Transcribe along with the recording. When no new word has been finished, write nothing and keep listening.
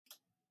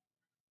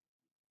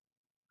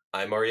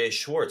I'm Aryeh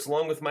Schwartz,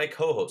 along with my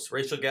co-host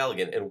Rachel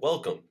Galligan, and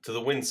welcome to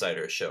the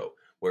Winsider Show,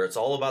 where it's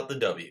all about the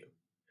W.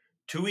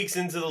 2 weeks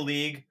into the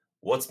league,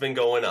 what's been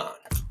going on?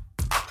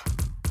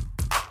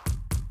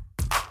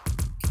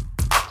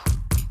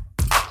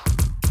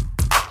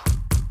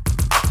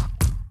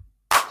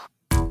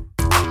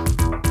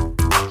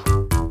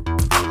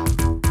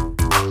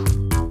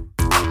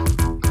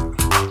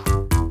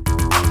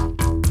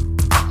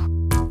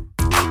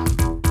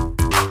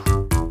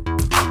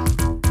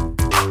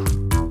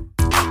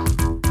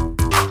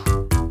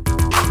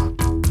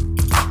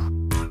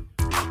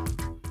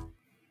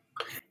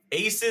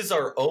 Aces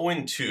are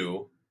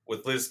 0-2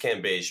 with Liz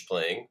Cambage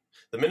playing.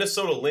 The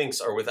Minnesota Lynx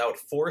are without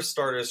 4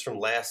 starters from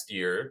last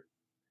year,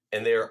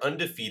 and they are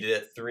undefeated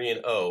at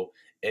 3-0.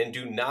 And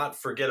do not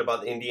forget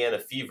about the Indiana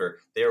Fever.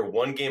 They are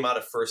 1 game out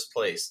of first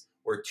place.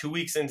 We're 2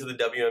 weeks into the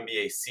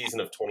WNBA season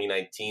of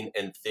 2019,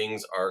 and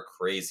things are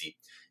crazy.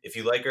 If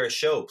you like our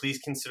show, please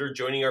consider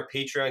joining our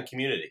Patreon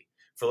community.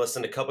 For less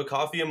than a cup of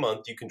coffee a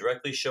month, you can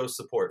directly show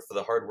support for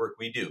the hard work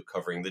we do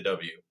covering the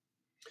W.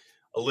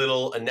 A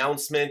little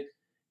announcement.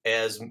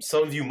 As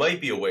some of you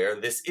might be aware,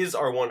 this is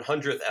our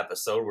 100th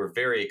episode. We're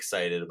very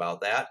excited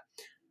about that.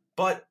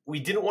 But we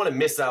didn't want to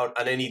miss out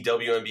on any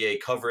WNBA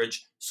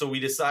coverage, so we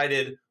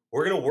decided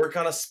we're going to work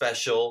on a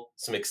special,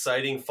 some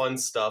exciting, fun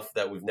stuff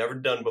that we've never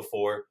done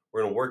before.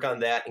 We're going to work on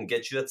that and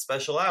get you that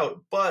special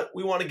out, but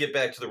we want to get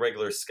back to the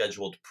regular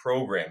scheduled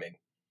programming.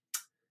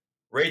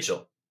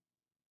 Rachel,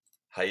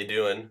 how you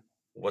doing?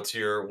 What's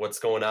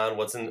going on?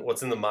 What's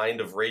in the mind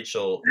of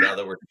Rachel now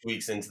that we're 2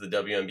 weeks into the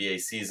WNBA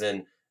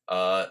season?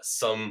 I'm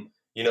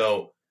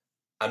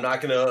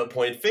not going to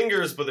point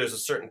fingers, but there's a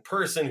certain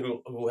person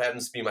who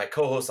happens to be my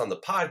co-host on the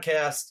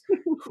podcast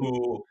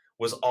who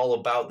was all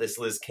about this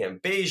Liz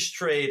Cambage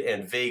trade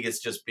and Vegas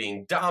just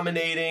being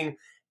dominating,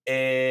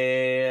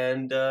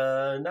 and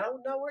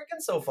not working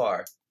so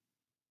far.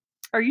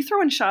 Are you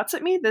throwing shots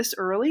at me this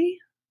early?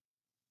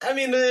 I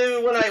mean,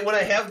 when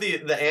I have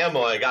the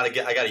ammo, I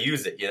gotta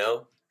use it, you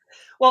know.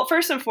 Well,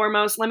 first and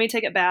foremost, let me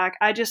take it back.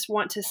 I just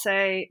want to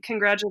say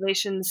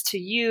congratulations to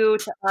you,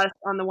 to us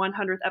on the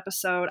 100th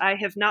episode. I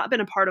have not been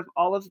a part of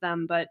all of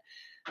them, but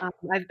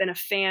I've been a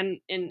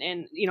fan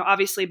and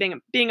obviously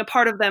being a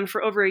part of them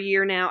for over a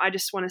year now. I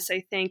just want to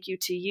say thank you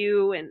to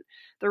you and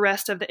the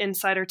rest of the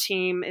Insider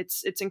team.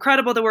 It's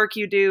incredible the work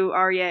you do,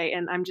 Aryeh,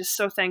 and I'm just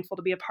so thankful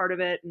to be a part of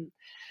it. And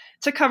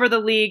to cover the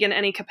league in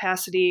any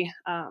capacity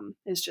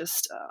is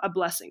just a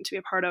blessing to be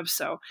a part of.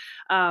 So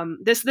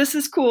this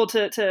is cool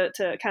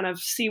to kind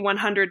of see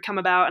 100 come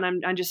about,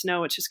 and I just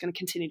know it's just going to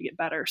continue to get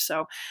better.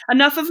 So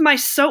enough of my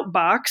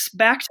soapbox.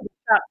 Back to the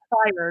shot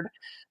fired.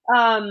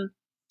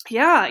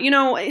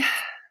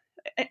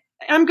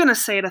 I'm going to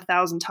say it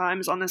 1,000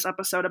 times on this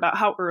episode about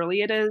how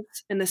early it is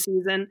in the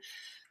season.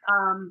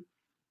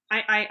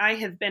 I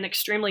have been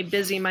extremely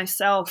busy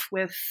myself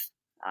with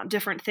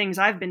different things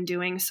I've been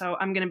doing. So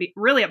I'm going to be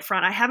really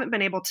upfront. I haven't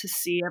been able to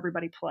see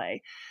everybody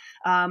play,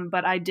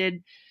 but I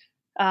did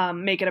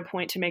make it a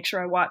point to make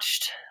sure I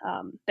watched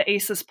the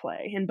Aces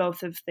play in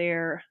both of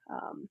their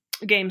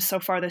games so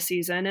far this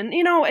season. And,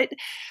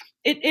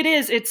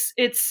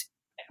 it's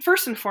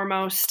first and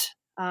foremost,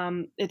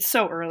 it's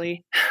so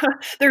early.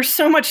 There's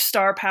so much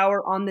star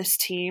power on this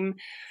team,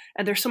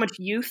 and there's so much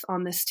youth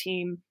on this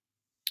team.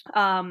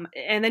 And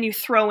then you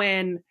throw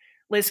in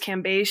Liz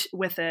Cambage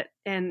with it,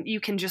 and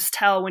you can just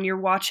tell when you're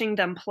watching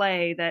them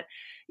play that,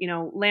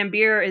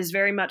 Laimbeer is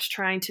very much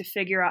trying to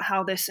figure out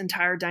how this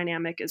entire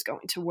dynamic is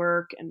going to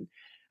work. And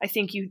I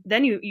think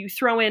you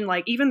throw in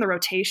like even the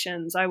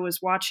rotations. I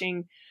was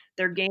watching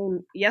their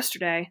game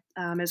yesterday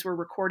as we're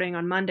recording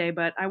on Monday,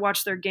 but I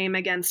watched their game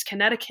against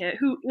Connecticut,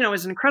 who,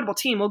 is an incredible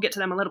team. We'll get to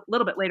them a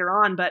little bit later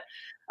on, but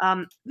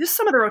just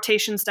some of the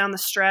rotations down the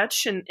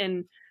stretch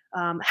and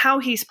how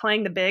he's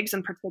playing the bigs,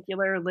 in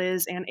particular,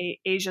 Liz and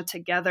A'ja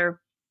together.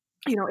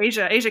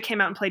 A'ja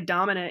came out and played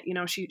dominant.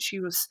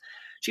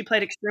 She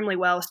played extremely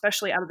well,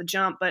 especially out of the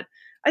jump. But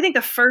I think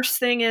the first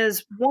thing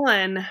is,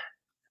 one,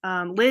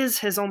 Liz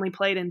has only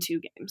played in 2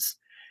 games,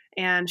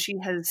 and she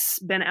has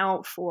been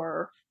out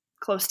for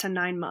close to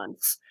 9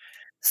 months.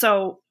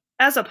 So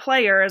as a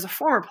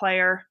former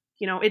player,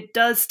 it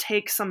does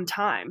take some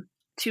time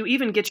to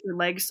even get your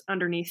legs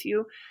underneath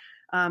you.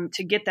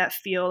 To get that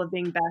feel of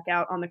being back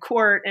out on the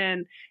court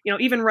and,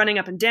 even running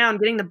up and down,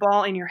 getting the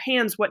ball in your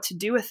hands, what to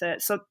do with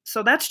it.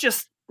 So that's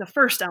just the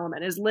first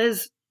element is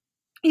Liz,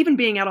 even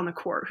being out on the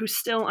court, who's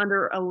still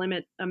under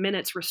a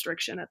minutes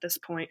restriction at this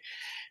point.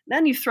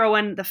 Then you throw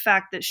in the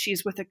fact that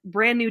she's with a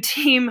brand new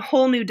team,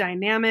 whole new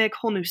dynamic,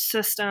 whole new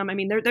system. I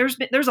mean,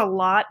 there's a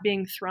lot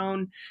being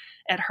thrown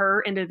at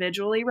her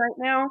individually right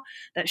now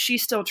that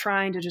she's still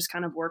trying to just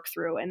kind of work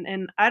through.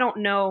 And I don't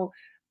know,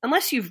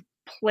 unless you've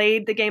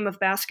played the game of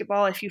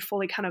basketball, if you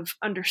fully kind of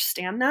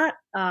understand that.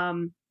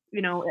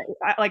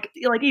 Like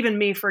even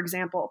me, for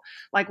example,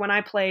 like when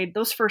I played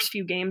those first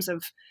few games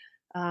of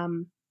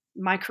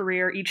my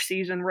career each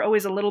season were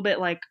always a little bit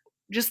like,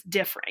 just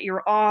different. You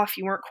were off,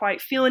 you weren't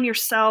quite feeling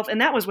yourself,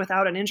 and that was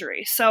without an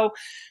injury. So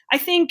I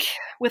think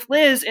with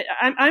Liz,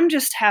 I'm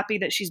just happy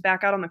that she's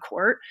back out on the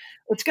court.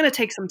 It's going to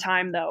take some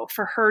time, though,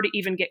 for her to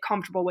even get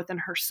comfortable within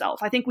herself.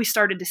 I think we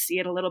started to see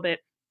it a little bit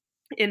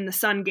in the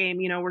Sun game,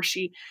 where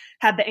she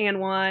had the and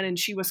one and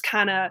she was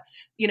kind of,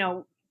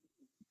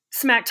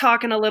 smack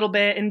talking a little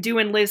bit and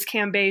doing Liz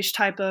Cambage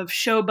type of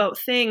showboat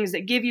things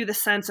that give you the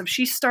sense of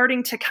she's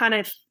starting to kind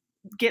of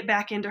get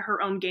back into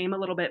her own game a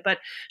little bit, but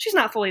she's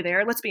not fully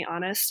there. Let's be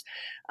honest.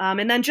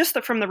 And then just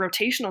from the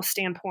rotational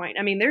standpoint,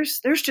 I mean,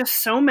 there's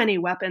just so many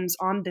weapons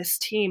on this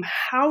team.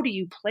 How do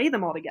you play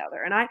them all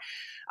together? And I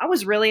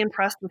was really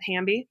impressed with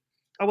Hamby.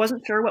 I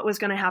wasn't sure what was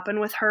going to happen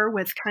with her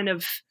with kind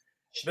of,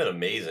 she's been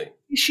amazing.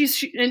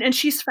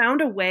 She's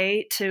found a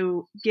way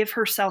to give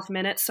herself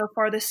minutes so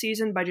far this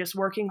season by just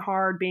working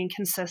hard, being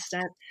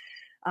consistent,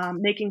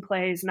 making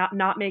plays,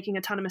 not making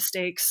a ton of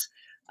mistakes.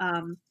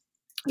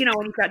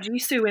 You've got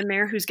Jisoo in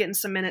there who's getting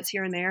some minutes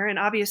here and there. And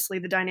obviously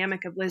the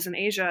dynamic of Liz and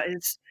A'ja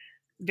is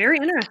very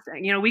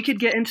interesting. We could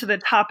get into the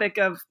topic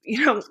of,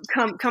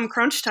 come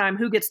crunch time,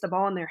 who gets the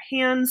ball in their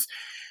hands.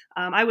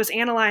 I was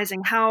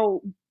analyzing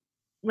how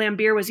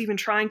Laimbeer was even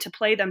trying to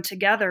play them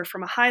together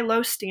from a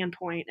high-low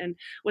standpoint. And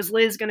was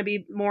Liz going to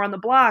be more on the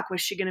block? Was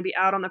she going to be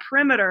out on the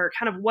perimeter?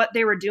 Kind of what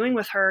they were doing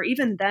with her.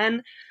 Even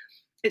then,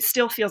 it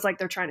still feels like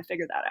they're trying to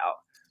figure that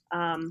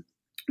out.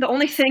 The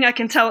only thing I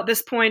can tell at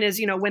this point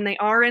is, when they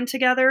are in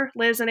together,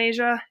 Liz and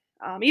A'ja,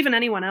 even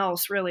anyone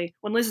else really,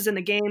 when Liz is in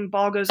the game,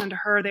 ball goes into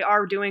her, they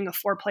are doing a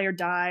 4-player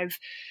dive,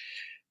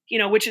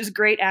 which is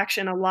great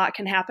action. A lot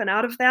can happen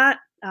out of that.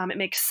 It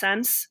makes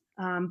sense.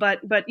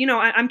 But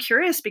I'm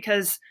curious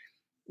because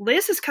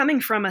Liz is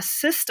coming from a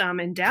system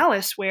in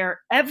Dallas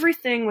where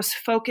everything was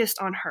focused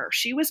on her.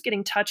 She was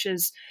getting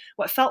touches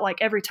what felt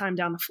like every time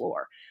down the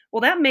floor.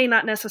 Well, that may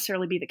not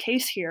necessarily be the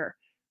case here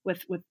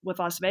with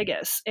Las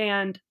Vegas.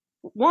 And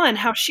one,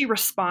 how she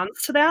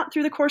responds to that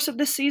through the course of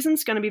this season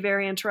is going to be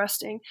very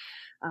interesting.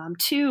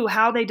 Two,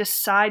 how they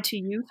decide to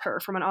use her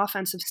from an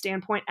offensive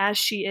standpoint as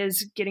she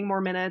is getting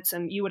more minutes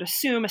and you would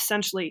assume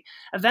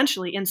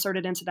eventually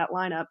inserted into that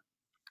lineup.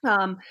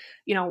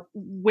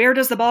 Where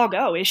does the ball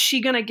go? Is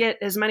she going to get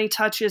as many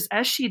touches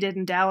as she did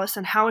in Dallas?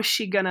 And how is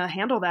she going to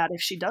handle that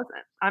if she doesn't?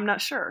 I'm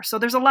not sure. So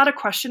there's a lot of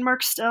question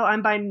marks still.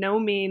 I'm by no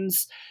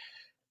means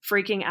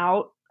freaking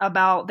out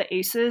about the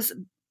Aces.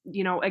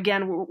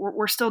 Again,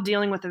 we're still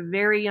dealing with a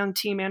very young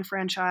team and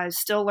franchise,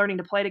 still learning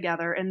to play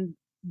together. And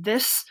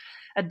this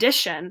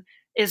addition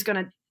is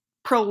going to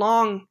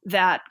prolong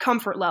that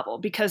comfort level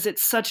because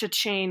it's such a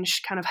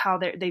change kind of how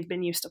they've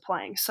been used to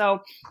playing. So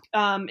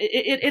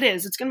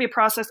it's going to be a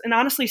process. And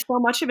honestly, so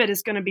much of it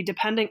is going to be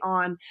depending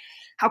on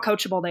how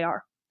coachable they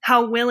are.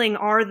 How willing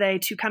are they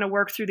to kind of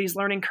work through these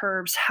learning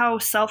curves? How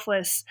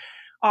selfless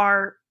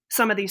are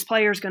some of these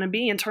players going to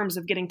be in terms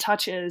of getting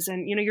touches?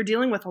 And, you're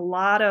dealing with a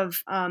lot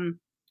of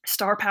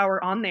star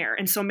power on there.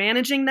 And so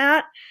managing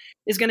that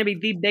is going to be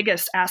the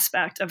biggest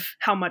aspect of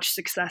how much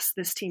success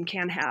this team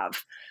can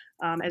have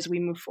as we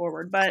move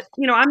forward. But,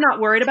 I'm not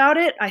worried about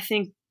it. I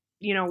think,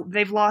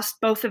 they've lost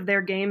both of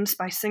their games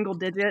by single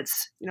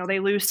digits. They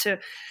lose to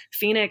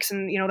Phoenix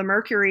and, the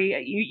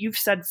Mercury. You've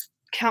said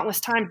countless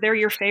times they're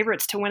your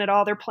favorites to win it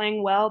all. They're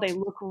playing well. They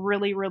look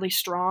really, really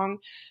strong,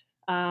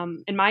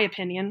 in my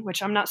opinion,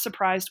 which I'm not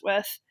surprised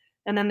with.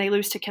 And then they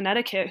lose to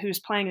Connecticut, who's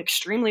playing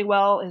extremely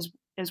well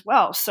as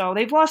well. So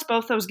they've lost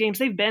both those games.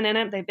 They've been in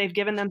it. They've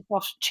given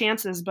themselves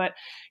chances. But,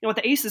 with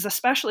the Aces,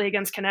 especially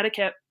against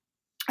Connecticut,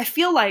 I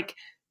feel like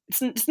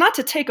it's not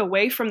to take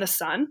away from the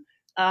Sun,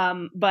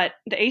 but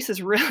the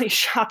Aces really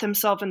shot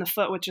themselves in the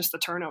foot with just the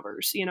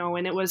turnovers,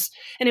 and it was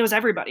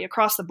everybody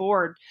across the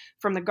board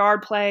from the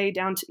guard play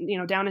down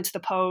to, down into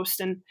the post.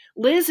 And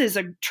Liz is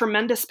a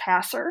tremendous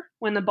passer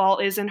when the ball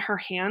is in her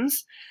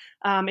hands.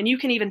 And you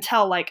can even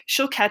tell, like,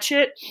 she'll catch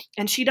it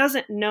and she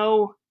doesn't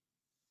know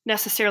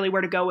necessarily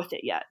where to go with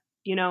it yet.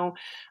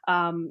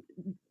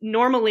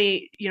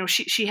 Normally,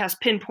 she has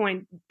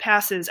pinpoint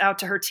passes out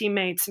to her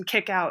teammates and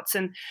kickouts,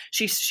 and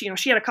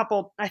she had a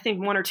couple, I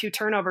think 1 or 2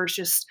 turnovers,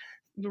 just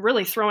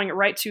really throwing it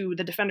right to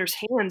the defender's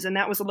hands. And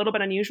that was a little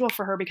bit unusual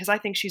for her because I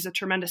think she's a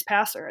tremendous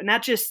passer. And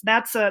that's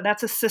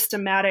a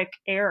systematic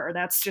error.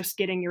 That's just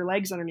getting your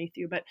legs underneath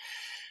you. But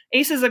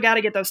Aces have got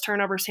to get those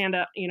turnovers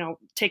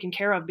taken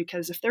care of,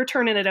 because if they're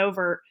turning it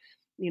over,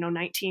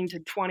 19 to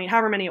 20,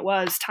 however many it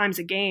was, times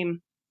a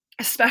game,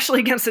 especially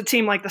against a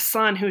team like the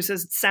Sun, who's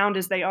as sound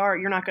as they are,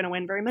 you're not going to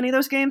win very many of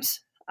those games.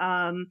 But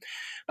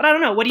I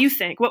don't know. What do you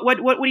think? What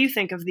do you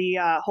think of the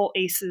whole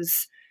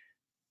Aces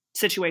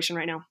situation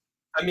right now?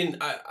 I mean,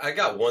 I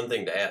got one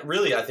thing to add.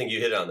 Really, I think you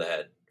hit it on the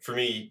head. For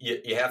me,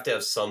 you have to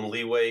have some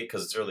leeway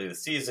because it's early in the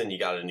season. You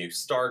got a new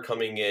star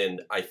coming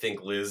in. I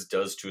think Liz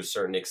does, to a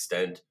certain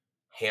extent,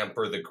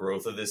 hamper the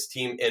growth of this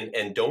team.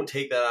 And don't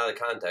take that out of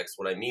context.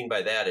 What I mean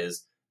by that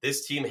is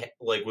this team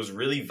was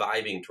really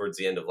vibing towards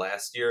the end of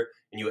last year,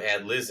 and you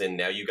add Liz in.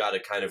 Now you got to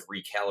kind of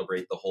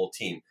recalibrate the whole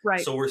team.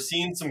 Right. So we're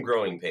seeing some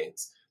growing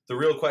pains. The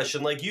real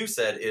question, like you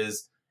said,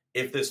 is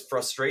if this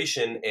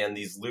frustration and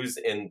these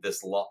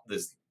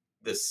this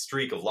this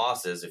streak of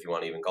losses, if you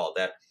want to even call it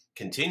that,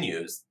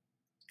 continues,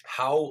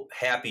 how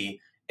happy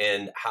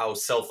and how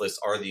selfless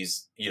are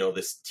these,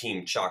 this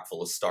team chock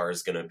full of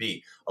stars going to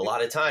be? A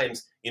lot of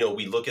times,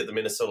 we look at the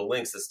Minnesota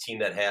Lynx, this team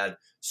that had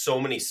so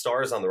many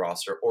stars on the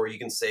roster, or you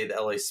can say the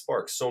LA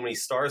Sparks, so many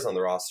stars on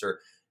the roster,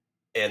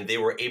 and they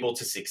were able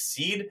to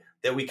succeed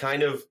that we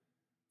kind of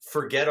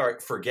forget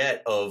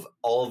of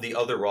all of the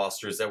other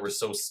rosters that were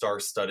so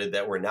star-studded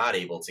that were not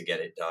able to get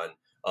it done.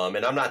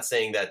 And I'm not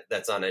saying that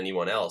that's on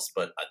anyone else,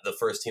 but the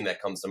first team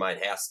that comes to mind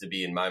has to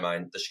be, in my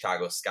mind, the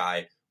Chicago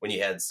Sky, when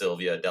you had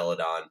Sylvia,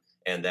 Deladon,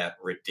 and that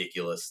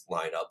ridiculous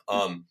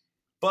lineup.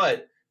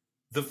 But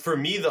for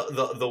me,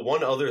 the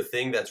one other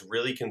thing that's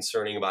really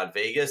concerning about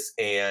Vegas,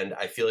 and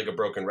I feel like a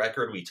broken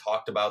record, we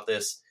talked about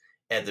this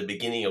at the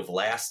beginning of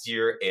last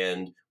year,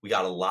 and we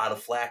got a lot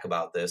of flack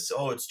about this.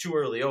 Oh, it's too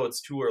early. Oh,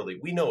 it's too early.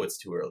 We know it's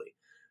too early.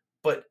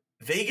 But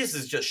Vegas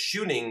is just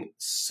shooting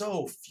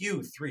so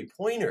few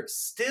three-pointers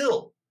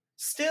still.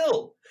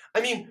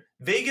 I mean,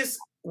 Vegas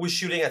was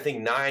shooting, I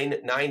think, 9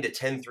 to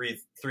 10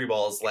 three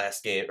balls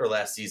last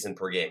season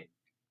per game.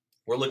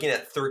 We're looking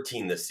at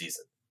 13 this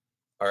season.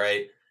 All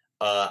right.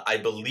 I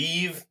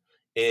believe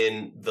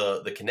in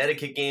the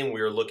Connecticut game,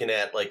 we were looking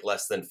at like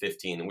less than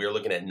 15, and we were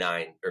looking at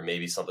 9 or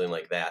maybe something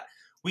like that.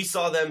 We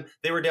saw them,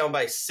 they were down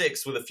by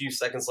 6 with a few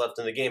seconds left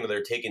in the game, and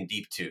they're taking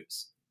deep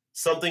twos.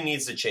 Something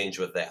needs to change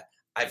with that.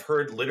 I've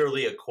heard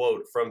literally a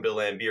quote from Bill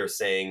Laimbeer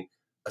saying,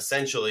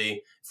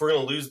 essentially, if we're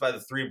going to lose by the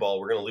 3 ball,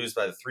 we're going to lose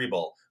by the 3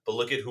 ball. But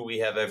look at who we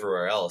have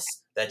everywhere else.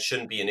 That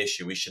shouldn't be an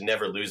issue. We should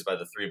never lose by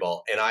the 3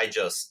 ball. And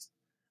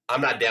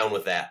I'm not down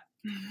with that.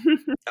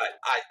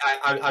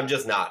 I'm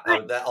just not.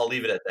 I'll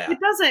leave it at that.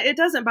 It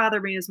doesn't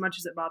bother me as much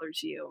as it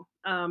bothers you,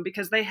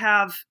 because they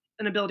have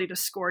an ability to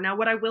score. Now,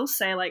 what I will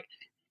say, like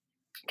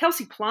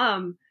Kelsey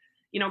Plum,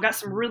 got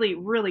some really,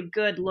 really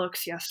good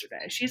looks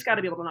yesterday. She's got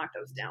to be able to knock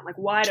those down, like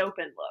wide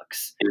open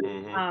looks.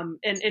 Mm-hmm.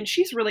 And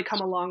she's really come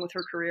along with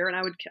her career. And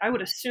I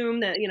would assume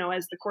that,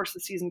 as the course of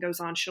the season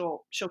goes on,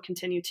 she'll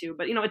continue to.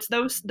 But, it's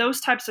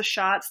those types of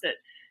shots that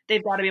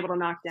they've got to be able to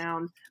knock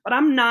down. But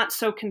I'm not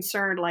so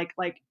concerned,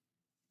 like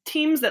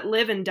teams that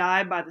live and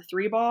die by the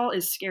 3 ball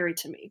is scary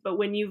to me. But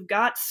when you've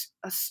got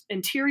an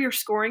interior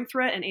scoring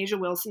threat in A'ja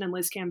Wilson and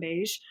Liz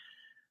Cambage,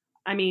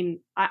 I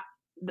mean,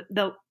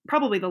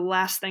 probably the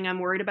last thing I'm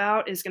worried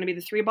about is going to be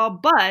the 3 ball.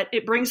 But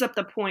it brings up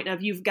the point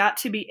of you've got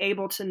to be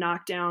able to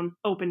knock down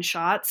open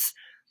shots,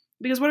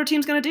 because what are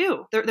teams going to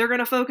do? They're going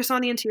to focus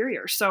on the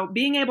interior. So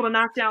being able to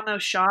knock down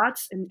those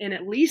shots and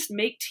at least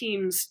make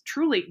teams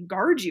truly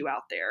guard you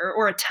out there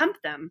or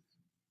attempt them,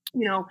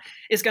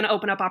 is going to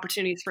open up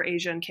opportunities for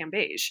A'ja and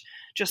Cambage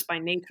just by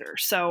nature.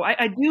 So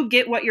I do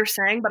get what you're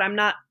saying, but I'm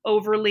not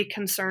overly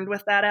concerned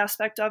with that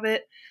aspect of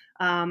it.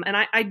 And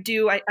I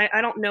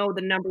don't know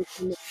the numbers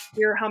from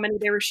here, how many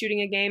they were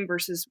shooting a game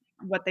versus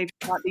what they've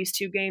shot these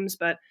 2 games,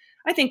 but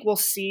I think we'll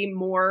see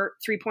more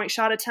 3-point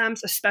shot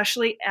attempts,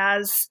 especially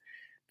as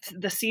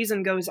the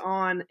season goes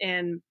on.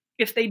 And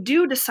if they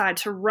do decide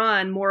to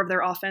run more of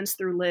their offense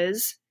through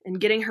Liz and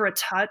getting her a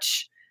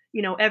touch,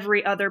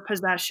 every other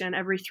possession,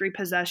 every 3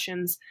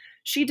 possessions,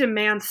 she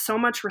demands so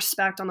much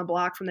respect on the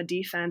block from the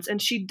defense.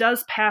 And she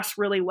does pass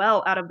really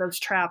well out of those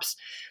traps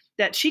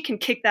that she can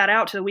kick that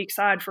out to the weak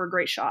side for a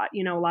great shot,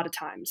 a lot of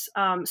times.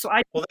 Well,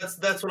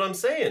 that's what I'm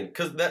saying.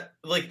 Because that,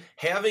 like,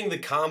 having the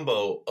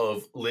combo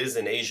of Liz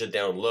and A'ja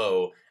down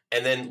low,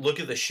 and then look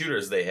at the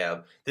shooters they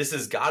have, this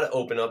has got to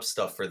open up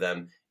stuff for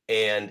them.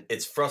 And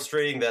it's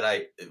frustrating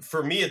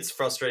for me, it's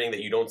frustrating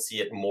that you don't see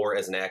it more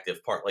as an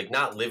active part, like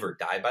not live or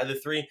die by the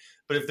 3.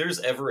 But if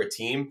there's ever a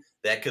team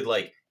that could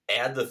like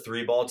add the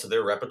 3 ball to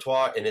their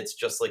repertoire and it's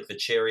just like the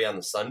cherry on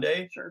the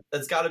sundae, sure,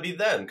 that's got to be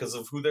them because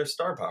of who their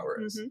star power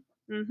is.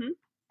 Mm-hmm. Mm-hmm.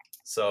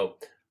 So,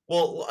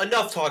 well,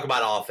 enough talk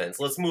about offense.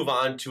 Let's move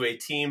on to a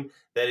team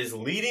that is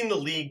leading the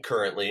league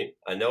currently.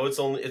 I know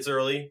it's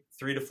early,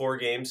 3 to 4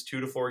 games,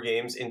 2 to 4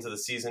 games into the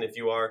season if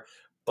you are,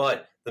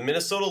 but the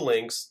Minnesota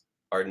Lynx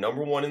are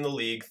number 1 in the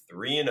league,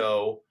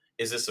 3-0.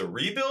 Is this a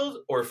rebuild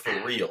or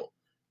for real?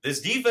 This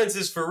defense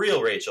is for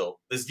real, Rachel.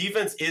 This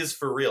defense is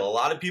for real. A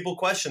lot of people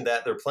question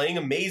that. They're playing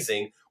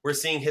amazing. We're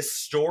seeing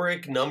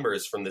historic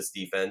numbers from this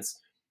defense.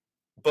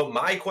 But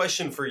my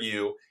question for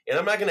you, and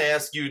I'm not going to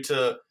ask you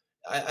to,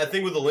 I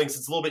think with the Lynx,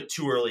 it's a little bit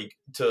too early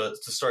to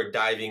start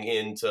diving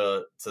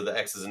into the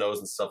X's and O's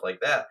and stuff like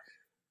that.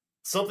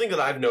 Something that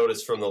I've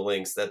noticed from the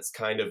Lynx that's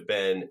kind of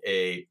been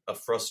a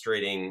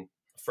frustrating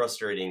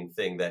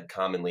thing that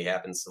commonly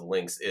happens to the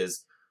Lynx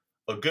is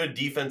a good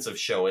defensive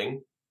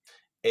showing,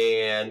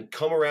 and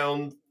come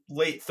around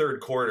late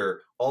 3rd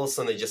quarter, all of a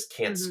sudden they just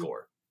can't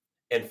score.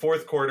 And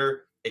 4th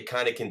quarter, it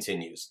kind of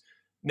continues.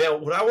 Now,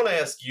 what I want to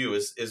ask you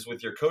is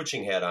with your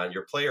coaching hat on,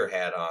 your player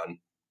hat on,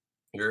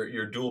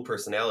 your dual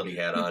personality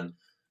hat on,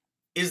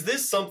 is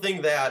this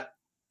something that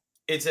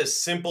it's as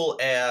simple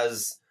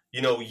as,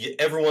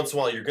 every once in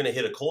a while you're going to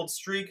hit a cold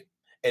streak,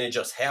 and it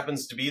just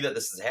happens to be that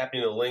this is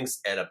happening to the Lynx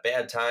at a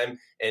bad time?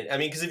 And I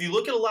mean, because if you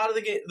look at a lot of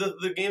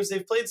the games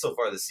they've played so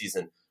far this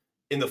season,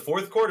 in the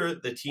fourth quarter,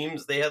 the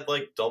teams, they had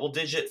like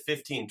double-digit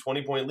 15,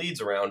 20-point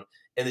leads around,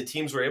 and the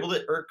teams were able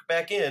to irk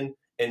back in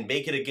and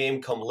make it a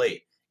game come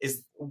late.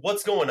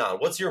 What's going on?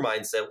 What's your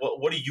mindset?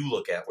 What do you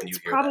look at when you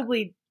hear that?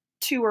 Probably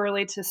too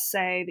early to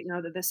say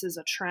that, that this is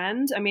a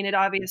trend. I mean, it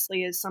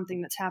obviously is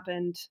something that's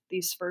happened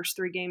these first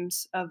 3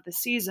 games of the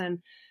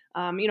season.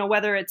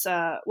 Whether it's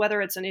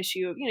an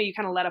issue of, you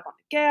kind of let up on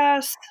the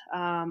gas,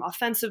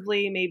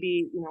 offensively,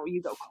 maybe,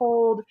 you go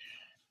cold.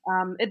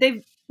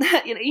 They've,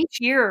 each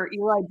year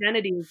your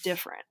identity is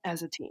different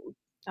as a team.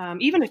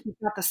 Even if you've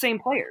got the same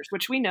players,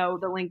 which we know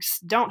the Lynx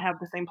don't have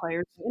the same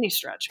players in any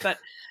stretch, but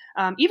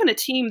even a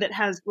team that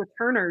has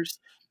returners,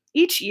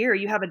 each year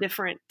you have a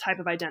different type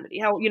of identity.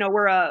 How,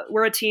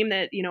 we're a team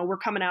that, we're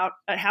coming out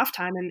at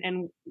halftime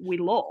and we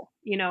lull.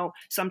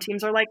 Some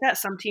teams are like that.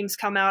 Some teams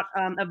come out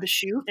of the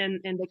chute and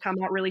they come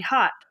out really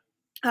hot.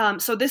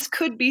 So this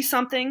could be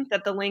something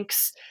that the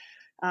Lynx,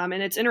 and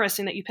it's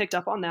interesting that you picked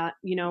up on that,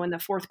 in the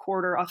fourth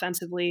quarter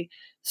offensively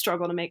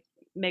struggle to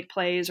make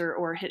plays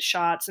or hit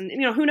shots. And,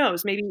 who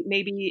knows,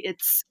 maybe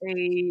it's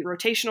a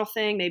rotational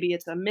thing. Maybe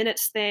it's a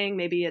minutes thing.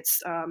 Maybe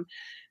it's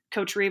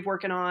Coach Reeve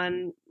working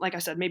on, like I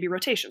said, maybe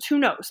rotations. Who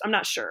knows? I'm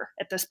not sure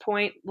at this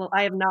point. Well,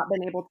 I have not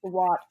been able to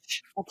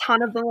watch a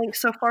ton of the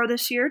Lynx so far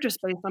this year, just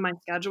based on my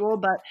schedule.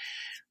 But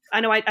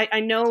I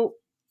know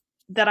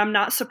that I'm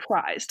not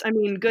surprised. I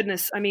mean,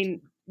 goodness,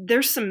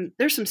 there's some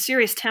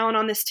serious talent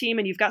on this team,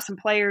 and you've got some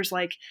players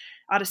like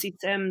Odyssey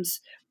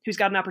Sims, who's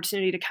got an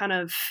opportunity to kind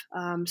of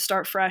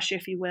start fresh,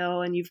 if you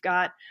will. And you've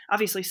got,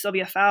 obviously,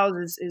 Sylvia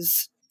Fowles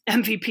is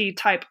MVP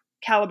type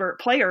caliber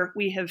player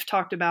we have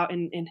talked about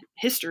in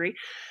history.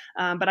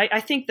 But I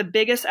think the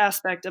biggest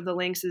aspect of the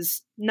Lynx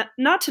is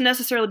not to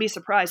necessarily be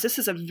surprised. This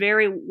is a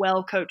very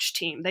well-coached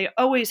team. They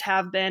always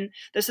have been.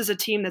 This is a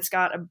team that's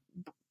got a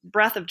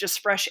breath of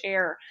just fresh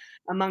air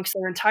amongst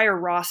their entire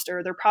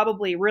roster. They're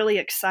probably really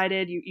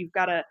excited. You've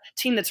got a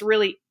team that's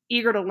really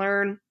eager to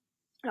learn,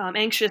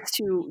 anxious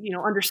to,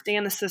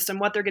 understand the system,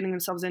 what they're getting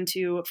themselves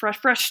into,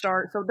 fresh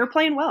start. So they're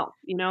playing well.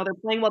 They're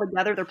playing well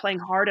together. They're playing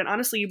hard. And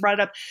honestly, you brought it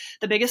up,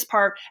 the biggest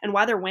part and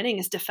why they're winning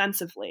is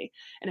defensively.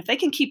 And if they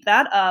can keep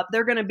that up,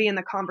 they're going to be in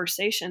the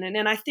conversation.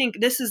 And I think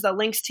this is the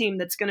Lynx team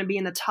that's going to be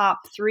in the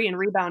top 3 in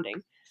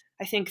rebounding.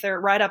 I think they're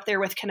right up there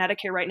with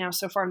Connecticut right now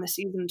so far in the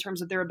season in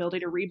terms of their ability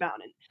to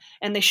rebound.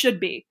 And they should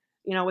be,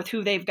 with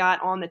who they've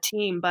got on the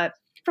team. But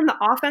from the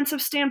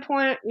offensive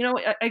standpoint,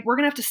 we're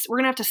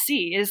gonna have to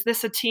see, is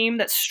this a team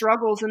that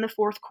struggles in the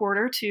fourth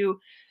quarter to,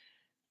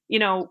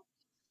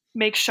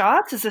 make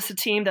shots? Is this a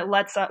team that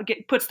lets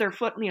their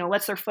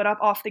foot up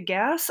off the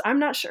gas? I'm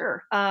not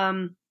sure.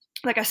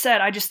 Like I said,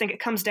 I just think it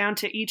comes down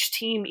to each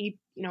team.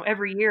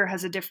 Every year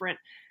has a different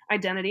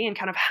identity and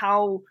kind of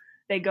how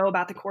they go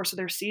about the course of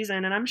their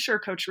season. And I'm sure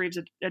Coach Reeves,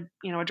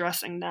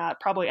 addressing that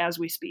probably as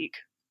we speak.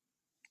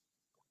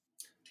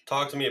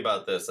 Talk to me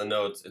about this. I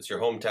know it's your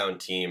hometown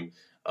team.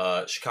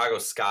 Chicago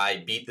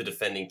Sky beat the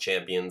defending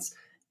champions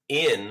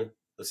in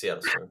the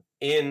Seattle Storm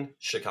in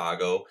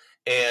Chicago.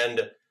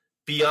 And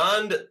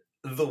beyond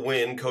the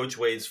win, Coach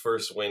Wade's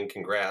first win,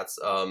 congrats.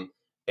 And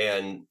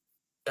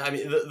I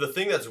mean, the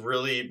thing that's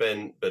really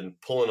been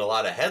pulling a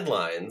lot of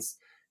headlines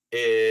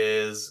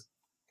is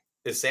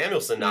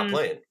Samuelsson not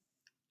playing.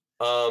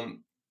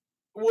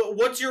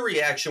 What's your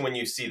reaction when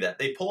you see that?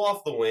 They pull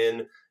off the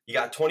win. You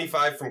got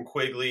 25 from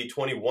Quigley,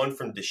 21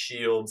 from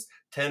DeShields,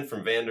 10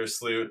 from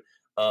Vandersloot.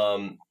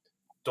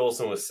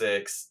 Dolson was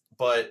 6.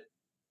 But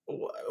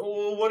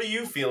what are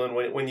you feeling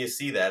when you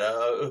see that?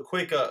 A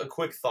quick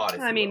thought.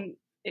 I mean,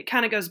 it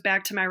kind of goes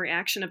back to my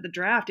reaction of the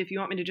draft. If you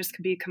want me to just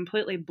be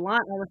completely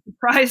blunt, I was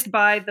surprised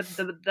by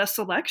the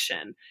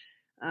selection.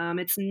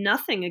 It's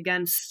nothing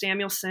against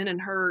Samuelsson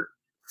and her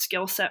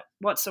skill set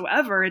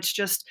whatsoever. It's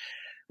just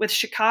with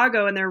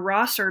Chicago and their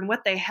roster and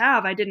what they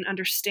have, I didn't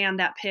understand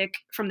that pick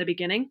from the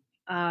beginning.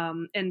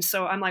 And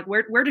so I'm like,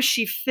 where does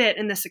she fit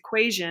in this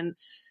equation?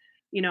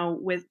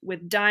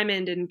 With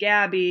Diamond and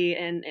Gabby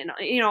and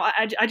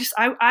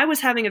I was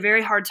having a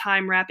very hard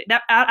time wrapping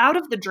that out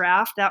of the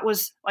draft. That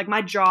was like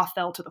my jaw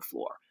fell to the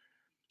floor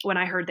when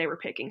I heard they were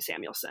picking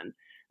Samuelsson.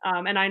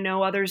 And I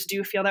know others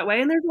do feel that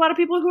way. And there's a lot of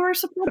people who are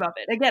supportive of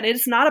it. Again,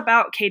 it's not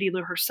about Katie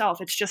Lou herself.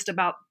 It's just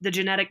about the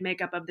genetic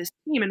makeup of this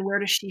team and where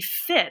does she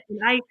fit? And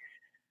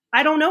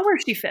I don't know where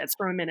she fits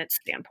from a minute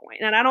standpoint.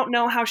 And I don't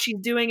know how she's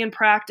doing in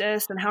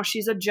practice and how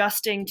she's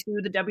adjusting to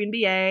the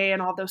WNBA and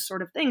all those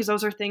sort of things.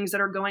 Those are things that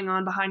are going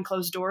on behind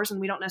closed doors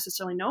and we don't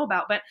necessarily know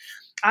about. But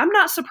I'm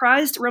not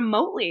surprised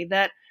remotely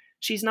that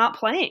she's not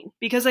playing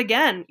because,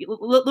 again,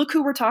 look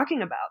who we're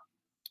talking about.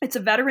 It's a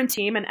veteran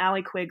team and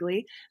Allie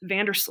Quigley,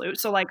 Vandersloot.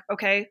 So,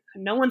 okay,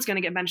 no one's going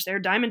to get benched there.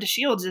 Diamond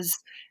DeShields is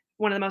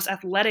one of the most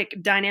athletic,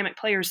 dynamic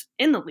players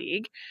in the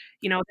league.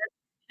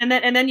 And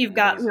then you've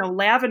got,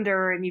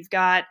 Lavender and you've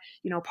got,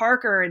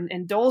 Parker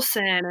and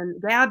Dolson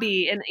and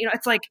Gabby. And,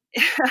 it's like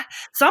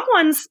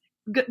someone's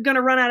going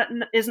to run out,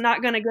 is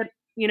not going to get,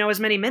 as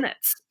many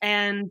minutes.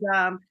 And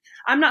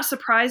I'm not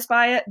surprised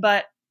by it.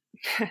 But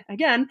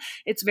again,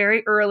 it's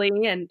very early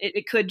and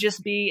it could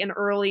just be an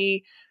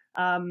early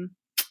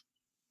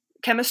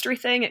chemistry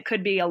thing. It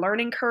could be a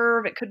learning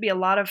curve. It could be a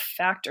lot of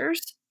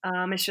factors.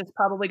 It's just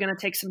probably going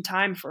to take some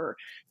time for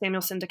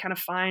Samuelsson to kind of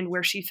find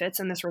where she fits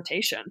in this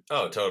rotation.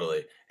 Oh,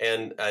 totally.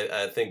 And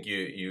I think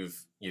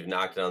you've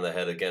knocked it on the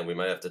head again. We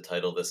might have to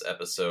title this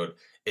episode,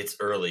 "It's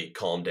Early,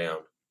 Calm Down."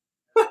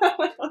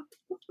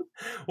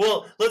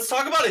 Well, let's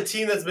talk about a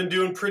team that's been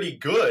doing pretty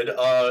good.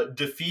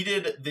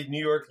 Defeated the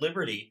New York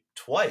Liberty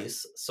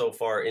twice so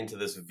far into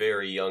this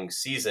very young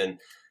season.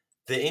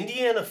 The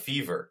Indiana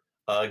Fever,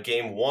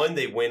 game one,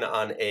 they win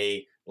on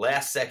a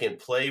last-second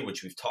play,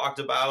 which we've talked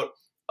about.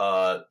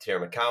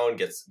 Tara McCowan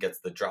gets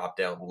the drop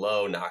down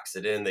low, knocks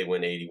it in. They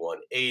win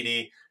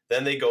 81-80.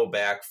 Then they go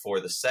back for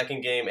the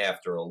second game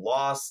after a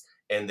loss,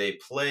 and they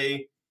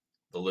play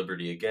the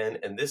Liberty again.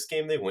 And this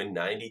game they win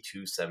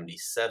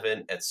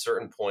 92-77. At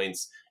certain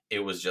points, it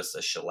was just a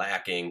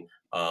shellacking,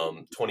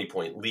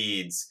 20-point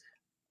leads.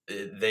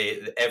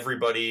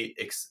 Everybody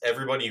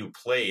who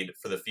played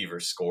for the Fever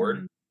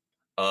scored.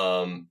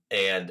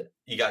 And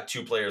you got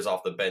two players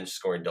off the bench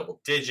scoring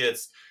double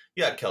digits.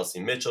 You got Kelsey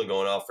Mitchell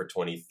going off for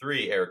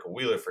 23, Erica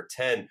Wheeler for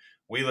 10.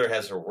 Wheeler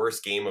has her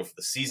worst game of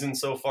the season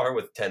so far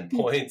with 10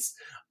 points.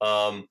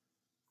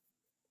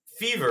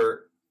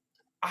 Fever,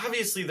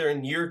 obviously they're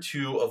in year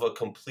 2 of a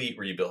complete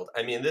rebuild.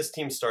 I mean, this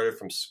team started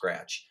from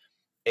scratch.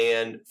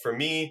 And for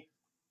me,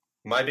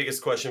 my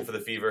biggest question for the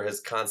Fever has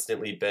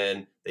constantly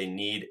been they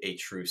need a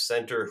true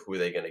center. Who are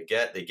they going to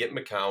get? They get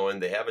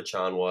McCowan. They have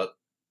Achanwa.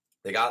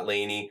 They got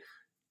Laney.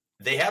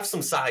 They have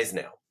some size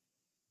now.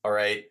 All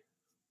right.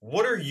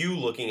 What are you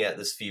looking at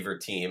this Fever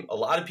team? A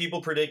lot of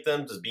people predict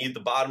them to be at the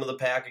bottom of the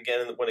pack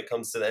again when it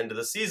comes to the end of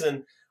the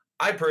season.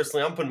 I'm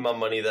putting my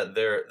money that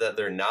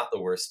they're not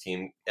the worst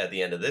team at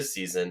the end of this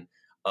season.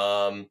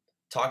 Talk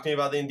to me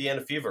about the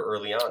Indiana Fever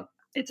early on.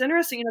 It's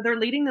interesting. They're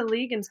leading the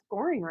league in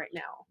scoring right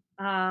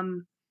now,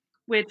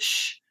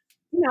 which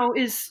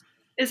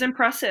is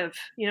impressive.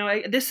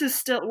 This is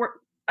still.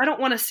 I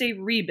don't want to say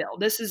rebuild.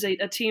 This is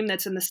a team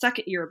that's in the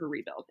second year of a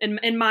rebuild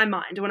in my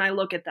mind when I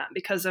look at them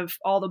because of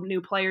all the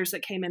new players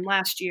that came in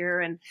last year.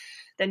 And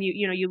then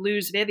you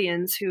lose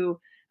Vivians who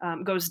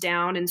goes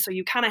down. And so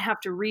you kind of have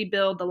to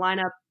rebuild the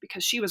lineup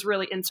because she was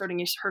really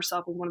inserting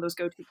herself as one of those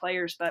go-to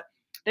players. But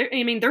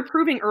they're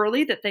proving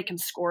early that they can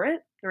score it.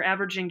 They're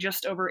averaging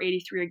just over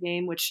 83 a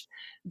game, which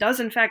does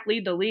in fact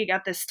lead the league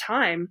at this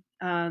time.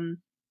 The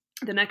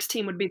next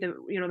team would be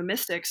the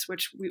Mystics,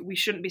 which we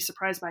shouldn't be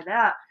surprised by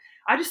that.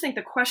 I just think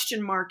the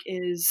question mark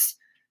is,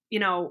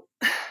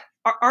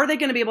 are they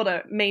going to be able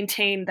to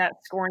maintain that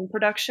scoring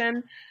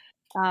production?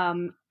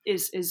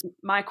 Is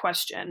my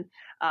question.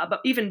 But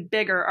even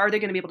bigger, are they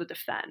going to be able to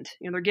defend?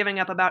 They're giving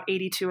up about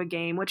 82 a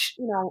game, which,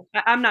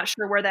 I'm not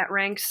sure where that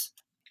ranks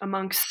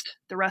amongst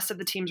the rest of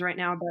the teams right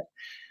now.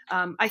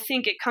 But I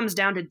think it comes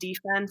down to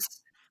defense.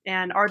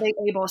 And are they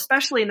able,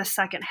 especially in the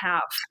second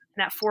half,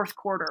 in that fourth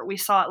quarter? We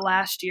saw it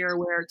last year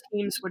where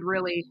teams would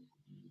really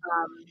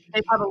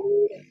they have a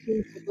lead and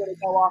teams would really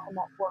go off in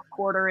that fourth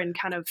quarter and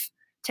kind of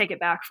take it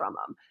back from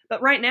them.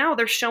 But right now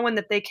they're showing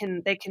that they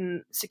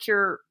can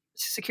secure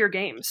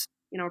games,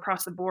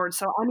 across the board.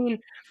 So I mean,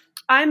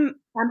 I'm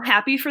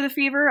happy for the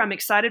Fever. I'm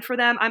excited for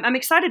them. I'm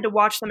excited to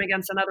watch them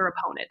against another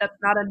opponent. That's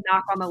not a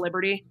knock on the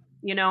Liberty,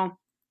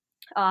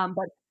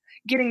 but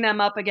getting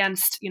them up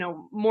against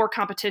more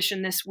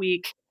competition this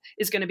week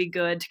is going to be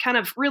good to kind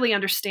of really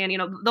understand.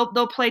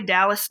 They'll play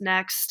Dallas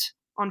next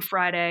on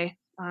Friday.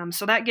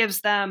 So that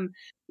gives them,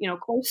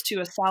 close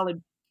to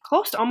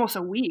almost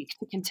a week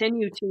to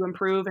continue to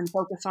improve and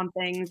focus on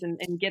things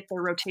and get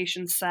their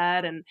rotation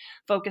set and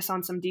focus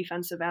on some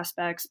defensive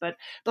aspects. But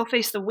they'll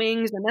face the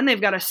Wings, and then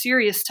they've got a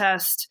serious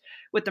test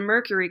with the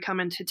Mercury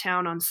coming to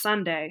town on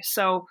Sunday.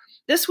 So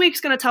this week's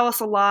going to tell us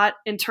a lot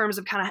in terms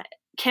of kind of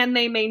can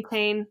they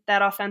maintain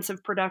that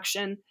offensive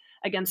production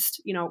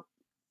against,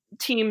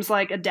 teams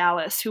like a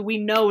Dallas, who we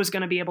know is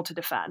going to be able to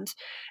defend,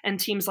 and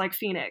teams like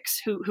Phoenix,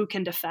 who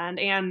can defend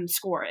and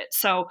score it.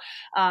 So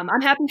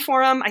I'm happy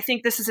for them. I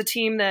think this is a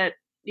team that,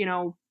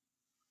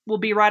 will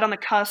be right on the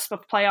cusp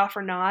of playoff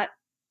or not.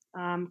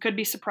 Could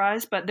be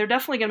surprised, but they're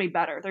definitely going to be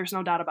better. There's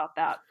no doubt about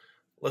that.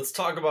 Let's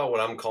talk about what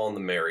I'm calling the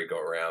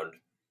merry-go-round.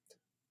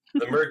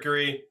 The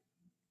Mercury,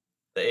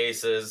 the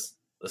Aces,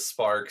 the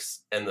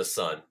Sparks, and the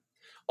Sun.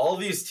 All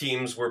these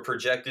teams were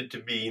projected to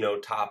be,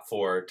 top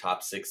 4,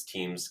 top 6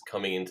 teams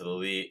coming into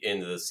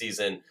the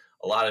season.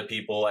 A lot of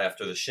people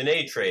after the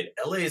Shanae trade,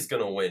 LA is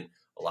going to win.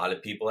 A lot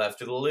of people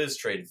after the Liz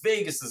trade,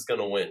 Vegas is going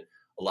to win.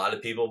 A lot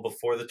of people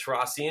before the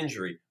Taurasi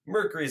injury,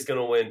 Mercury is going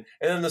to win.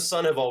 And then the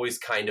Sun have always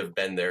kind of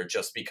been there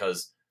just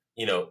because,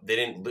 they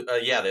didn't,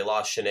 they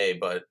lost Shanae,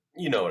 but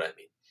you know what I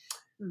mean.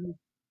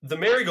 Mm-hmm. The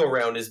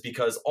merry-go-round is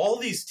because all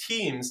these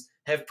teams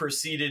have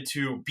proceeded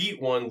to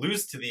beat one,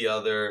 lose to the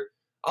other.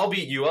 I'll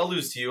beat you, I'll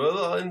lose to you,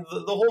 and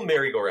the whole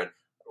merry-go-round.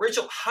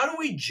 Rachel, how do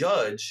we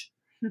judge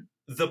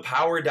the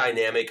power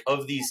dynamic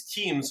of these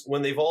teams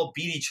when they've all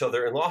beat each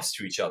other and lost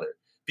to each other?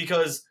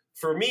 Because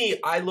for me,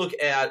 I look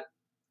at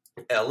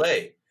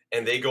LA,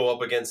 and they go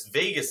up against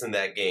Vegas in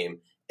that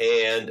game,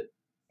 and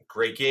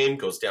great game,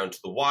 goes down to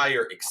the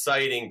wire,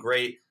 exciting,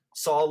 great.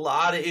 saw a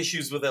lot of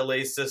issues with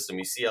LA's system.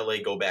 You see LA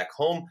go back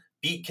home,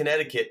 beat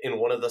Connecticut in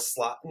one of the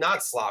not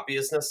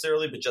sloppiest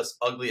necessarily, but just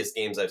ugliest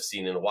games I've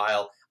seen in a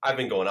while. I've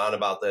been going on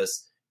about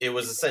this. It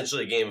was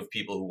essentially a game of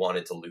people who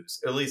wanted to lose.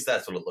 At least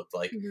that's what it looked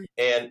like. Mm-hmm.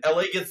 And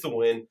LA gets the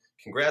win.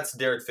 Congrats to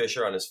Derek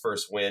Fisher on his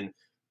first win.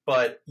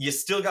 But you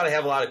still got to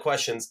have a lot of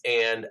questions.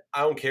 And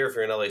I don't care if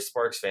you're an LA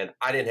Sparks fan.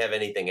 I didn't have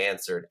anything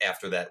answered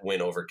after that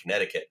win over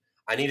Connecticut.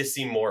 I need to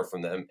see more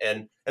from them.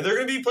 And they're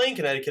going to be playing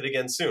Connecticut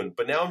again soon.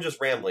 But now I'm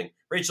just rambling.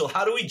 Rachel,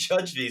 how do we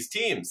judge these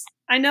teams?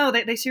 I know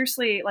they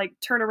seriously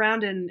turn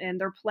around and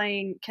they're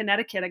playing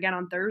Connecticut again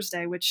on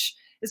Thursday, which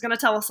is going to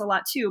tell us a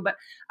lot too. But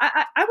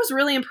I was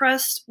really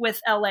impressed with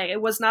LA.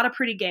 It was not a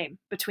pretty game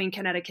between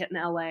Connecticut and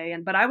LA,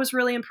 but I was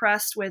really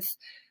impressed with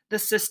the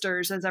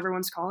sisters, as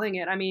everyone's calling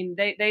it. I mean,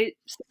 they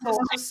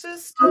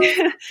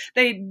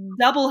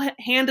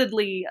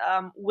double-handedly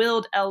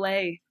willed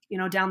LA,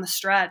 down the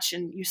stretch,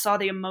 and you saw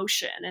the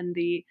emotion and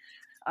the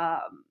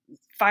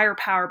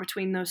firepower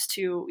between those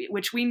two,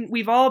 which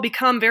we've all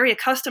become very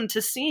accustomed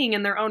to seeing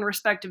in their own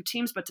respective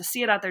teams. But to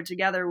see it out there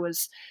together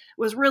was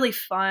really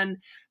fun.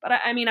 But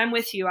I mean, I'm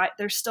with you.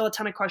 There's still a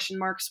ton of question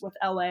marks with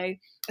LA,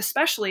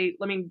 especially.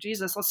 I mean,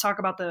 Jesus, let's talk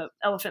about the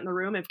elephant in the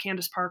room of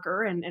Candace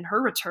Parker and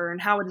her return.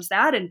 How does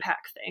that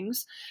impact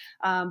things?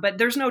 But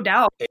there's no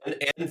doubt.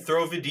 And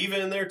throw Vidiva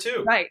in there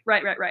too. Right.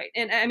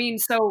 And I mean,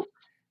 so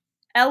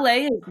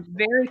LA is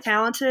very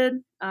talented.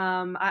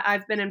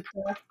 I've been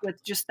impressed with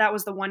that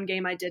was the one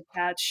game I did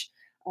catch.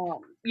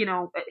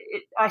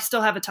 I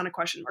still have a ton of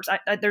question marks.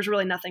 There's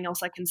really nothing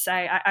else I can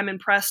say. I'm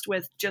impressed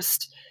with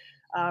just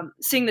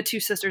seeing the two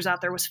sisters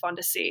out there was fun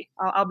to see.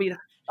 I'll be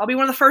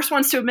one of the first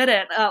ones to admit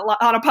it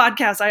on a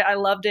podcast. I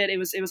loved it. It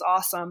was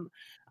awesome.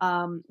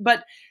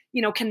 But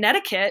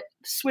Connecticut,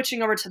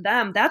 switching over to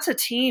them, that's a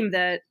team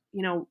that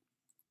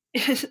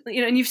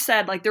and you've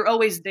said they're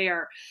always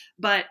there,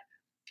 but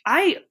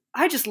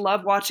I just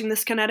love watching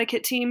this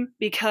Connecticut team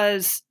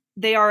because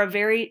they are a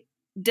very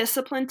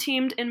disciplined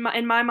team in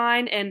my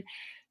mind. And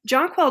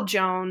Jonquel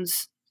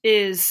Jones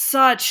is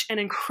such an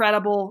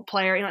incredible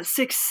player. At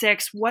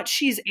 6'6", what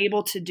she's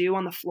able to do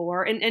on the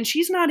floor, and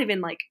she's not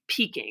even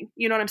peaking.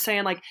 You know what I'm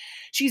saying?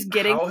 She's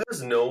getting. How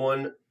has no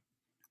one?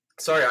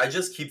 Sorry, I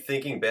just keep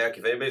thinking back.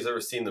 If anybody's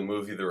ever seen the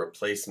movie The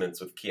Replacements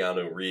with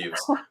Keanu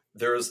Reeves,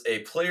 there's a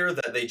player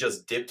that they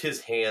just dipped his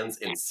hands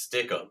in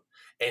Stickum.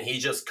 And he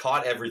just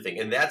caught everything.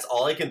 And that's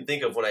all I can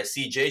think of when I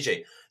see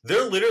JJ.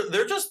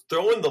 They're just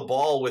throwing the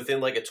ball within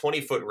a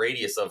 20-foot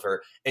radius of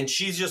her. And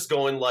she's just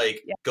going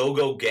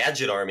go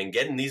gadget arm and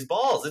getting these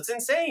balls. It's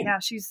insane. Yeah,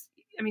 she's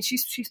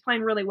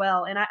playing really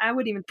well. And I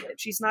would even say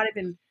she's not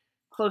even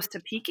close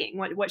to peaking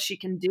what she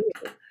can do,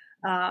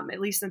 at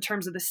least in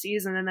terms of the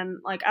season. And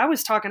then I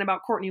was talking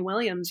about Courtney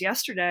Williams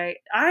yesterday.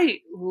 I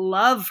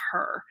love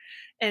her.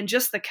 And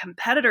just the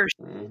competitor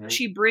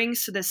she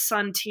brings to this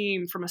Sun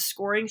team from a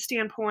scoring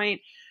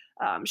standpoint.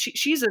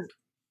 She's an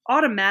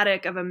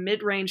automatic of a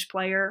mid-range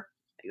player.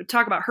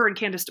 Talk about her and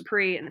Candace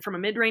Dupree and from a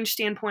mid-range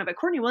standpoint. But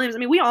Courtney Williams, I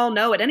mean, we all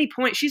know at any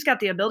point she's got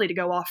the ability to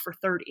go off for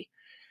 30.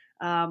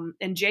 And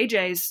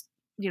JJ's,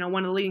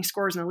 one of the leading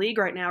scorers in the league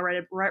right now,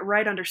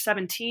 right under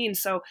 17.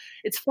 So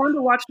it's fun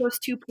to watch those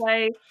two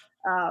play.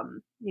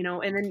 And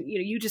then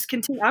you just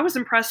continue. I was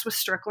impressed with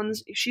Strickland.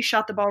 She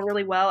shot the ball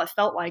really well. It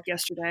felt like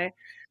yesterday.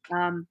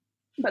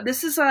 But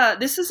this is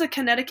a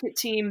Connecticut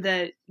team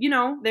that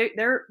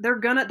they're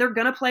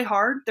gonna play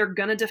hard. They're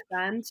gonna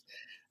defend.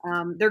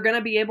 They're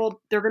gonna be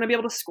able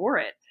to score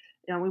it.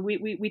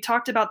 We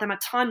talked about them a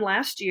ton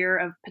last year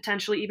of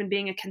potentially even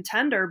being a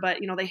contender, but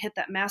they hit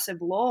that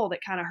massive lull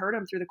that kind of hurt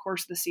them through the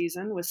course of the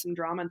season with some